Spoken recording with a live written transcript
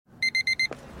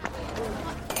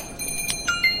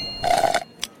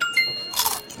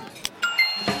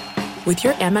With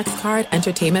your Amex card,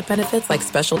 entertainment benefits like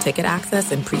special ticket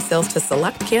access and pre-sales to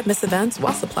select can't-miss events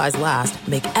while supplies last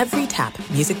make every tap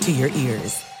music to your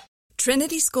ears.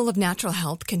 Trinity School of Natural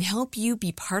Health can help you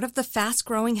be part of the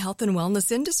fast-growing health and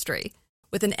wellness industry.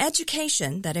 With an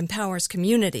education that empowers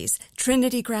communities,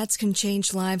 Trinity grads can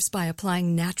change lives by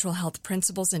applying natural health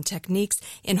principles and techniques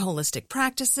in holistic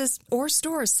practices or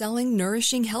stores selling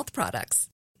nourishing health products.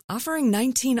 Offering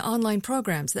 19 online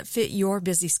programs that fit your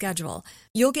busy schedule,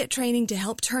 you'll get training to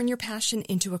help turn your passion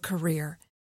into a career.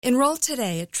 Enroll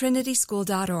today at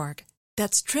trinityschool.org.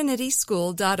 That's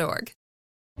trinityschool.org.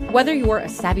 Whether you're a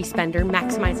savvy spender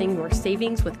maximizing your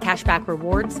savings with cashback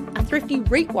rewards, a thrifty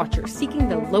rate watcher seeking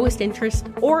the lowest interest,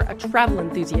 or a travel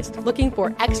enthusiast looking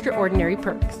for extraordinary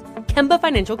perks, Kemba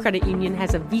Financial Credit Union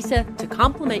has a visa to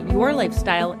complement your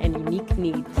lifestyle and unique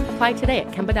needs. Apply today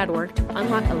at Kemba.org to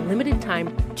unlock a limited-time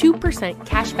 2%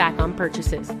 cash back on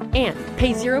purchases and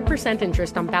pay 0%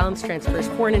 interest on balance transfers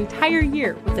for an entire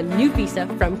year with a new visa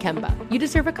from Kemba. You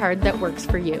deserve a card that works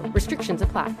for you. Restrictions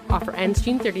apply. Offer ends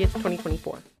June 30th,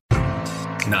 2024.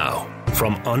 Now,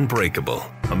 from Unbreakable,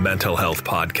 a mental health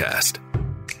podcast,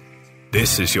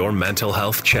 this is your mental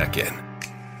health check-in.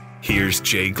 Here's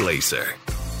Jay Glazer.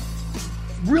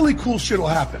 Really cool shit will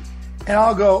happen. And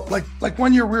I'll go, like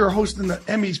 1 year we were hosting the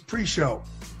Emmys pre-show.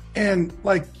 And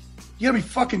like, you gotta be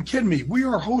fucking kidding me. We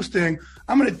are hosting,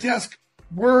 I'm at a desk,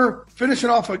 we're finishing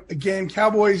off a game,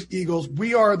 Cowboys, Eagles.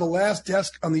 We are the last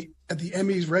desk at the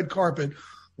Emmys red carpet.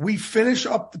 We finish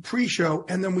up the pre-show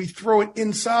and then we throw it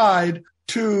inside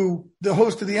to the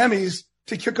host of the Emmys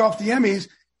to kick off the Emmys.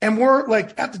 And we're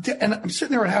like and I'm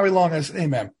sitting there with Howie Long and I said, hey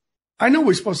man, I know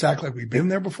we're supposed to act like we've been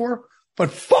there before,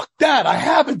 but fuck that. I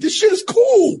haven't. This shit is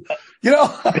cool. You know?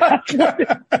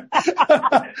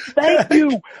 Thank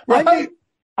you. Right?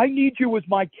 I need you as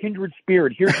my kindred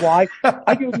spirit. Here's why.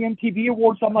 I go to the MTV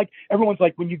Awards. I'm like, everyone's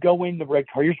like, when you go in the red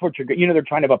car, here's what they're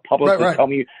trying to have a publicist tell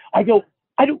me. I go,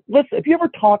 listen, if you ever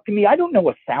talk to me, I don't know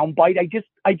a sound bite. I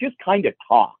just kind of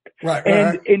talk. Right.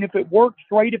 And if it works,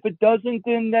 great. If it doesn't,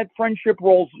 then that friendship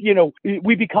rolls,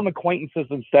 we become acquaintances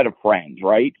instead of friends.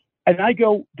 Right. And I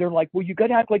go, they're like, well, you got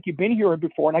to act like you've been here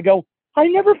before. And I go, I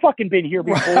never fucking been here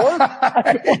before.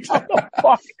 I go, what the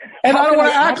fuck? And I don't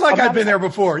want to act like I've been there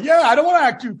before. Yeah, I don't want to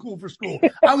act too cool for school.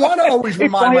 I want to always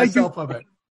remind myself of it.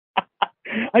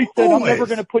 I said, I'm never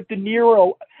going to put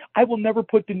I will never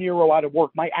put De Niro out of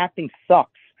work. My acting sucks.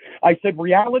 I said,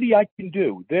 reality I can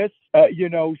do this,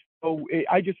 so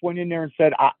I just went in there and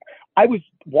said, I was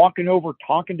walking over,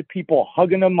 talking to people,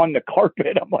 hugging them on the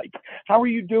carpet. I'm like, how are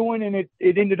you doing? And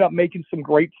it ended up making some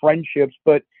great friendships,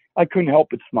 but I couldn't help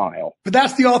but smile. But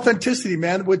that's the authenticity,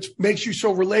 man, which makes you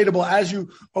so relatable as you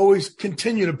always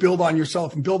continue to build on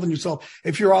yourself and build on yourself.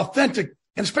 If you're authentic,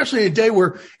 and especially in a day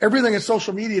where everything in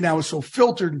social media now is so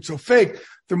filtered and so fake,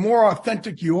 the more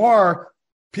authentic you are,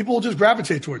 people will just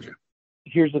gravitate towards you.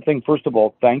 Here's the thing. First of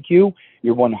all, thank you.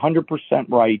 You're 100%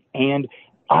 right. And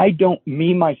I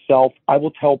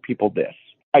will tell people this.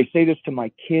 I say this to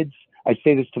my kids. I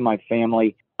say this to my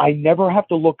family. I never have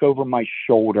to look over my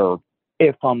shoulder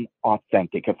if I'm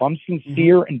authentic. If I'm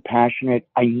sincere and passionate,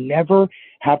 I never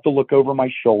have to look over my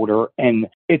shoulder. And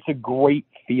it's a great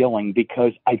feeling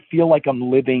because I feel like I'm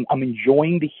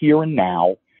enjoying the here and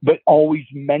now, but always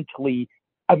mentally,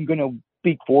 I'm going to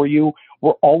speak for you.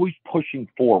 We're always pushing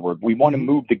forward. We want to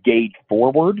move the gauge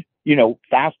forward,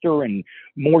 faster and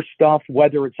more stuff,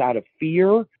 whether it's out of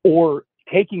fear or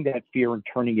taking that fear and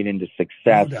turning it into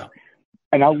success. No doubt.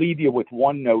 And I'll leave you with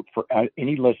one note for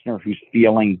any listener who's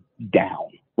feeling down,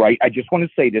 right? I just want to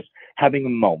say this, having a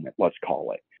moment, let's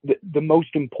call it. The most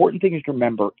important thing is to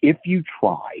remember, if you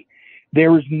try,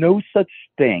 there is no such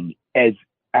thing as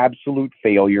absolute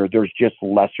failure. There's just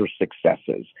lesser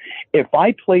successes. If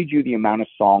I played you the amount of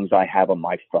songs I have on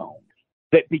my phone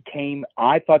that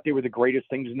I thought they were the greatest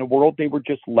things in the world, they were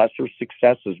just lesser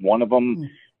successes. One of them,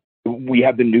 we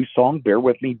have the new song, Bear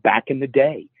With Me, Back in the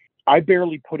Day. I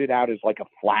barely put it out as like a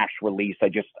flash release. I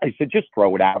said, just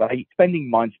throw it out. I'm spending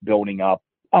months building up.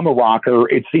 I'm a rocker.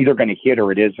 It's either going to hit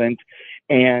or it isn't.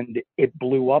 And it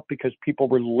blew up because people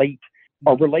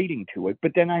are relating to it.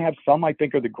 But then I have some I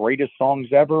think are the greatest songs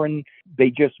ever and they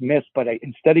just missed. But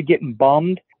instead of getting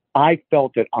bummed, I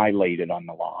felt that I laid it on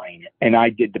the line and I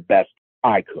did the best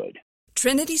I could.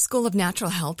 Trinity School of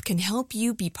Natural Health can help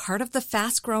you be part of the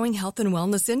fast-growing health and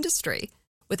wellness industry.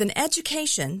 With an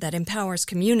education that empowers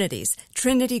communities,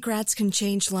 Trinity grads can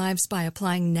change lives by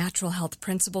applying natural health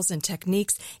principles and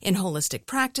techniques in holistic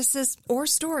practices or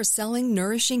stores selling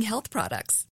nourishing health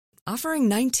products. Offering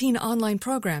 19 online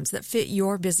programs that fit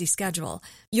your busy schedule,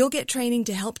 you'll get training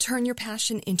to help turn your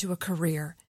passion into a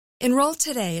career. Enroll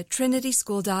today at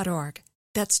trinityschool.org.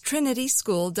 That's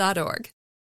trinityschool.org.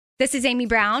 This is Amy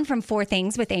Brown from 4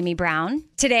 Things with Amy Brown.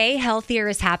 Today, healthier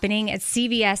is happening at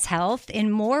CVS Health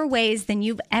in more ways than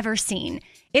you've ever seen.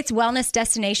 It's wellness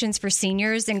destinations for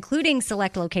seniors, including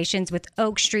select locations with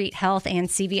Oak Street Health and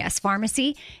CVS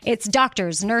Pharmacy. It's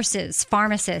doctors, nurses,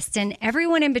 pharmacists, and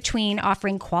everyone in between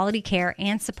offering quality care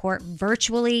and support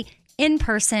virtually, in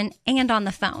person, and on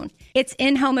the phone. It's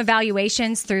in-home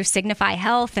evaluations through Signify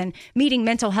Health and meeting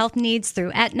mental health needs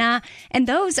through Aetna. And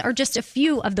those are just a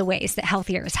few of the ways that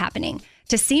healthier is happening.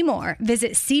 To see more,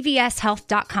 visit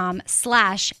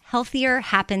cvshealth.com/healthier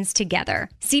happens together.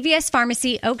 CVS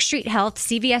Pharmacy, Oak Street Health,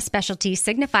 CVS Specialty,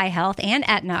 Signify Health, and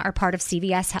Aetna are part of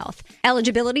CVS Health.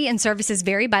 Eligibility and services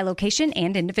vary by location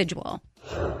and individual.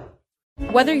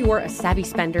 Whether you're a savvy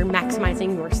spender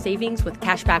maximizing your savings with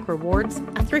cashback rewards,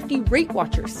 a thrifty rate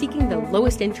watcher seeking the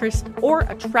lowest interest, or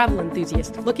a travel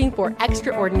enthusiast looking for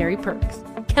extraordinary perks,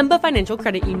 Kemba Financial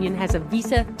Credit Union has a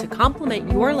visa to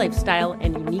complement your lifestyle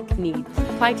and unique needs.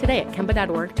 Apply today at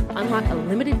Kemba.org to unlock a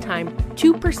limited-time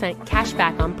 2% cash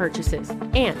back on purchases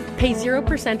and pay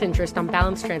 0% interest on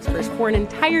balance transfers for an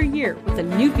entire year with a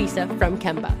new visa from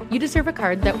Kemba. You deserve a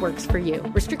card that works for you.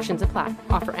 Restrictions apply.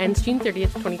 Offer ends June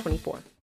 30th, 2024.